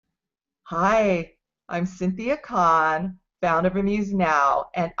Hi, I'm Cynthia Kahn, founder of Amuse Now,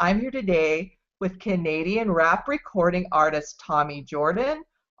 and I'm here today with Canadian rap recording artist Tommy Jordan,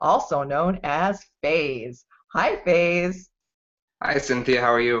 also known as FaZe. Hi, FaZe. Hi Cynthia,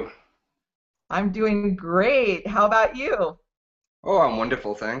 how are you? I'm doing great. How about you? Oh, I'm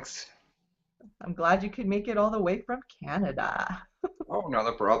wonderful, thanks. I'm glad you could make it all the way from Canada. Oh, not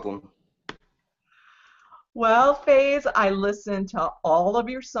a problem. Well, FaZe, I listened to all of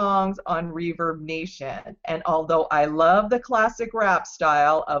your songs on Reverb Nation, and although I love the classic rap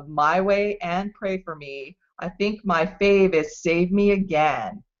style of My Way and Pray For Me, I think my fave is Save Me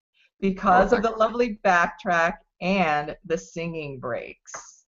Again Oh, because of thank the lovely backtrack and the singing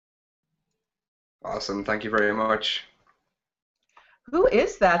breaks. Awesome. Thank you very much. Who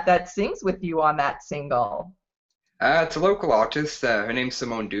is that sings with you on that single? It's a local artist. Her name's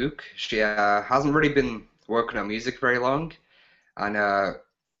Simone Duke. She hasn't really been working on music very long, and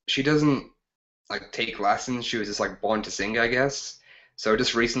she doesn't like take lessons. She was just like born to sing, I guess. So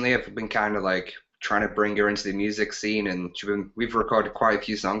just recently, I've been kind of like trying to bring her into the music scene, and we've recorded quite a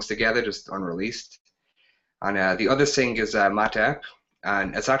few songs together, just unreleased. And the other thing is Matt Epp,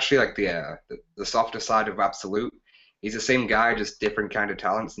 and it's actually like the softer side of Absolute. He's the same guy, just different kind of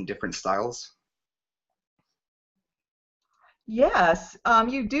talents and different styles. Yes,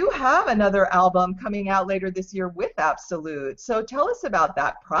 you do have another album coming out later this year with Absolute. So tell us about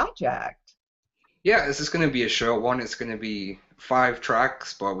that project. Yeah, this is going to be a short one. It's going to be 5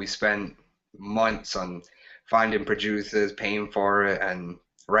 tracks, but we spent months on finding producers, paying for it, and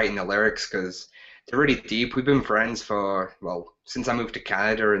writing the lyrics because they're really deep. We've been friends for, well, since I moved to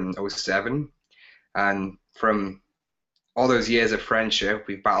Canada in '07, and from all those years of friendship,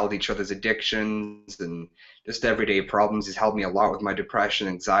 we've battled each other's addictions and just everyday problems. He's helped me a lot with my depression,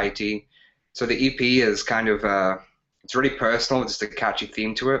 anxiety. So the EP is kind of it's really personal, just a catchy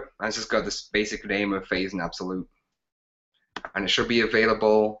theme to it. And it's just got this basic name of Phase and Absolute, and it should be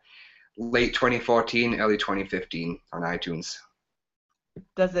available late 2014, early 2015 on iTunes.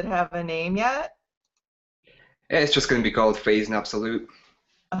 Does it have a name yet? Yeah, it's just going to be called Phase and Absolute.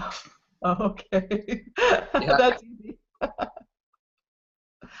 Oh, okay. Yeah. That's easy.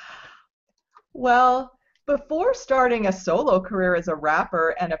 Well, before starting a solo career as a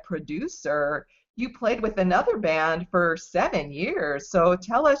rapper and a producer, you played with another band for 7 years. So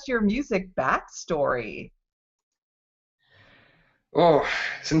tell us your music backstory. Oh,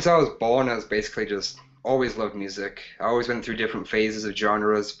 since I was born, I was basically just always loved music. I always went through different phases of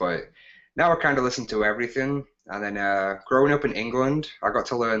genres, but now I kind of listen to everything. And then growing up in England, I got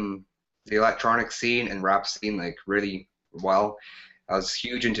to learn the electronic scene and rap scene like really well. I was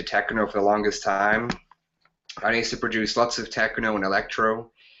huge into techno for the longest time. I used to produce lots of techno and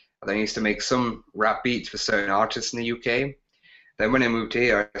electro. And then I used to make some rap beats for certain artists in the UK. Then when I moved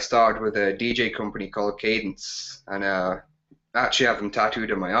here, I started with a DJ company called Cadence, and I actually have them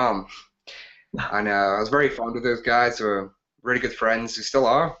tattooed on my arm. And I was very fond of those guys. They were really good friends, who still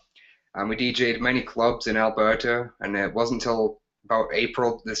are. And we DJed many clubs in Alberta. And it wasn't until about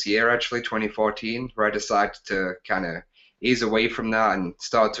April this year, actually, 2014, where I decided to kind of ease away from that and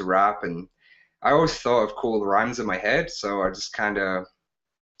start to rap. And I always thought of cool rhymes in my head, so I just kind of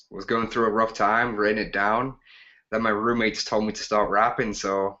was going through a rough time, writing it down. Then my roommates told me to start rapping,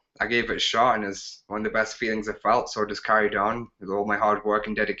 so I gave it a shot, and it's one of the best feelings I felt. So I just carried on with all my hard work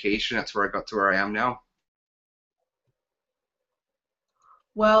and dedication. That's where I got to where I am now.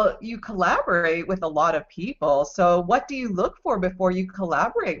 Well, you collaborate with a lot of people. So what do you look for before you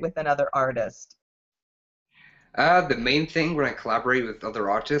collaborate with another artist? The main thing when I collaborate with other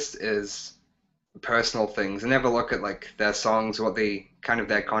artists is personal things. I never look at like their songs, what they kind of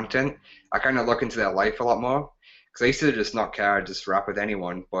their content. I kind of look into their life a lot more because I used to just not care, just rap with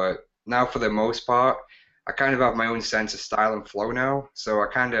anyone. But now, for the most part, I kind of have my own sense of style and flow now. So I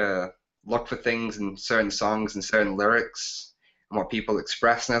kind of look for things in certain songs and certain lyrics and what people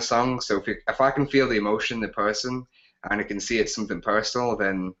express in their songs. So if I can feel the emotion in the person and I can see it's something personal,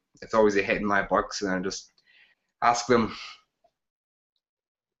 then it's always a hit in my box, and I just ask them.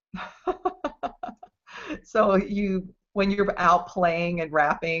 So when you're out playing and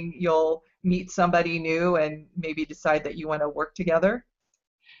rapping, you'll meet somebody new and maybe decide that you want to work together?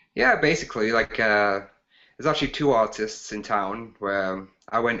 Yeah, basically, like there's actually 2 artists in town where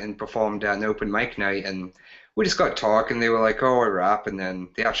I went and performed at an open mic night, and we just got talking. They were like, "Oh, I rap," and then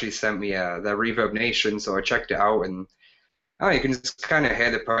they actually sent me their Reverb Nation, so I checked it out, and oh, you can just kind of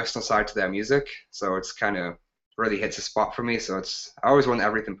hear the personal side to their music, so it's kind of really hits a spot for me. So it's I always want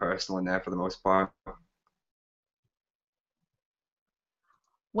everything personal in there for the most part.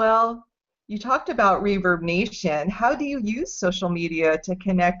 Well, You talked about Reverb Nation. How do you use social media to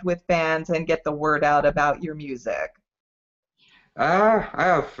connect with fans and get the word out about your music? I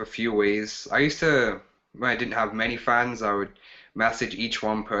have a few ways. I used to, when I didn't have many fans, I would message each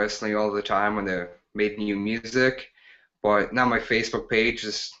one personally all the time when they made new music. But now my Facebook page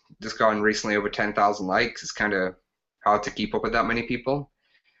has just gotten recently over 10,000 likes. It's kind of hard to keep up with that many people.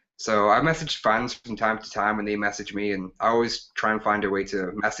 So I message fans from time to time when they message me, and I always try and find a way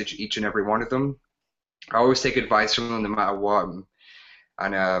to message each and every one of them. I always take advice from them no matter what,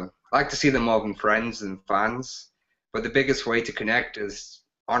 and I like to see them more than friends and fans. But the biggest way to connect is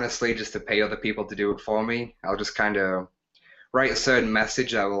honestly just to pay other people to do it for me. I'll just kind of write a certain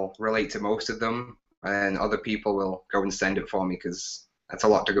message that will relate to most of them, and other people will go and send it for me because that's a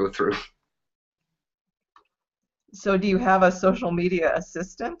lot to go through. So, do you have a social media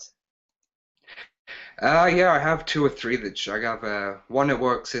assistant? Yeah, I have two or three that I have one that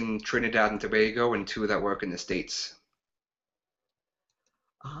works in Trinidad and Tobago and two that work in the States.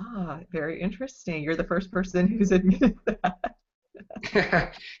 Ah, very interesting. You're the first person who's admitted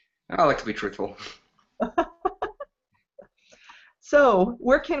that. I like to be truthful. So,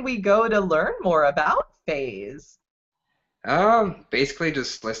 where can we go to learn more about Phase? Basically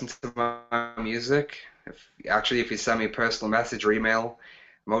just listen to my music. If you send me a personal message or email,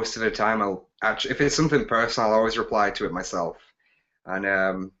 most of the time I'll actually, if it's something personal, I'll always reply to it myself.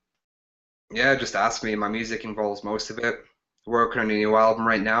 And yeah, just ask me. My music involves most of it. Working on a new album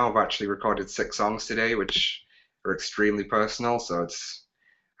right now. I've actually recorded 6 songs today, which are extremely personal. So it's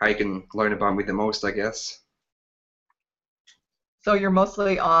how you can learn about me the most, I guess. So, you're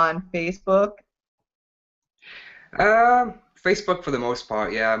mostly on Facebook. Facebook for the most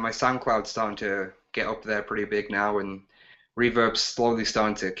part, yeah. My SoundCloud's starting to get up there pretty big now, and Reverb's slowly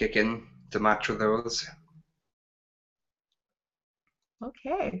starting to kick in to match with those.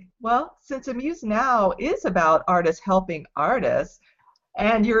 Okay. Well, since Amuse Now is about artists helping artists,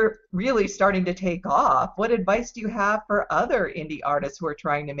 and you're really starting to take off, what advice do you have for other indie artists who are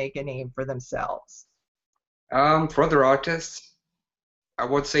trying to make a name for themselves? For other artists, I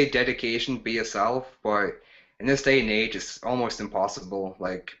would say dedication, be yourself, but in this day and age, it's almost impossible.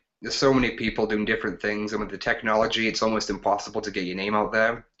 Like, there's so many people doing different things, and with the technology, it's almost impossible to get your name out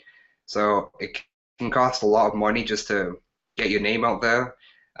there. So it can cost a lot of money just to get your name out there,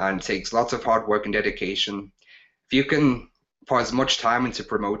 and it takes lots of hard work and dedication. If you can put as much time into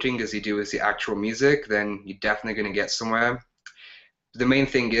promoting as you do as the actual music, then you're definitely going to get somewhere. The main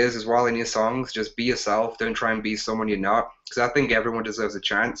thing is while in your songs, just be yourself. Don't try and be someone you're not, because I think everyone deserves a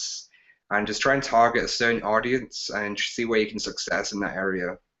chance. And just try and target a certain audience and see where you can success in that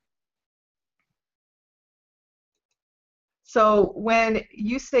area. So when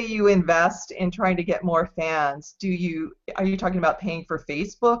you say you invest in trying to get more fans, are you talking about paying for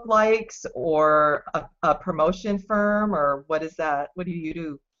Facebook likes or a promotion firm or what is that? What do you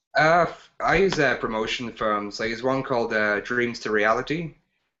do? I use promotion firms. I use one called Dreams to Reality,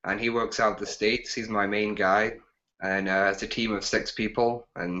 and he works out of the States. He's my main guy, and it's a team of 6 people,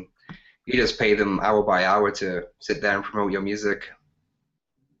 and you just pay them hour by hour to sit there and promote your music.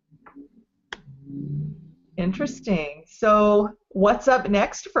 Interesting. So what's up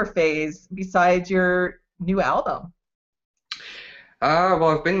next for Phase besides your new album? Well,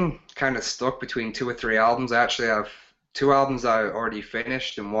 I've been kind of stuck between 2 or 3 albums. I actually have 2 albums that I already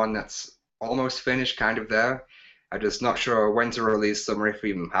finished and one that's almost finished, kind of there. I'm just not sure when to release them or if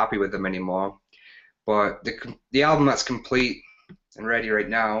I'm happy with them anymore. But the album that's complete and ready right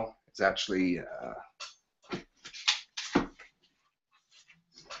now is actually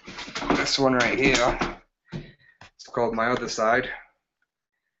this one right here. It's called My Other Side,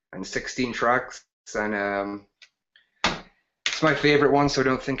 and 16 tracks, and it's my favorite one, so I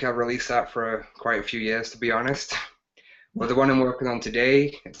don't think I'll release that for quite a few years, to be honest. But the one I'm working on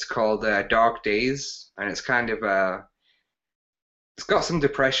today, it's called Dark Days, and it's kind of it's got some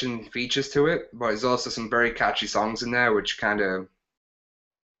depression features to it, but there's also some very catchy songs in there which kind of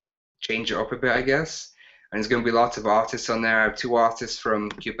change it up a bit, I guess. And there's going to be lots of artists on there. I have 2 artists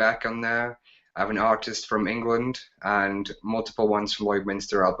from Quebec on there. I have an artist from England and multiple ones from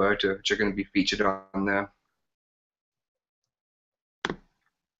Lloydminster, Alberta, which are going to be featured on there.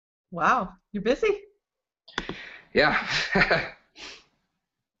 Wow, you're busy. Yeah.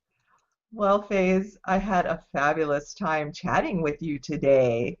 Well, Faze, I had a fabulous time chatting with you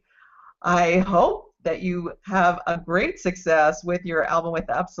today. I hope that you have a great success with your album with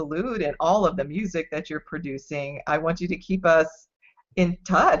Absolute and all of the music that you're producing. I want you to keep us in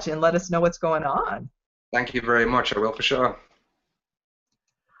touch and let us know what's going on. Thank you very much. I will for sure.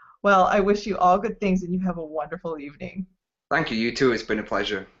 Well, I wish you all good things and you have a wonderful evening. Thank you. You too. It's been a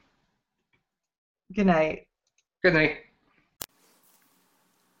pleasure. Good night. Good night.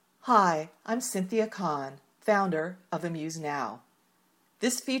 Hi, I'm Cynthia Kahn, founder of Amuse Now.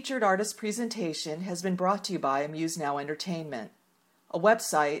 This featured artist presentation has been brought to you by Amuse Now Entertainment, a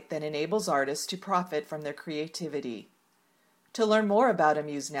website that enables artists to profit from their creativity. To learn more about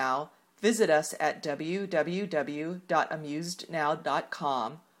Amuse Now, visit us at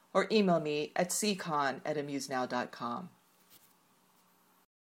www.amusednow.com or email me at ccon@amusenow.com.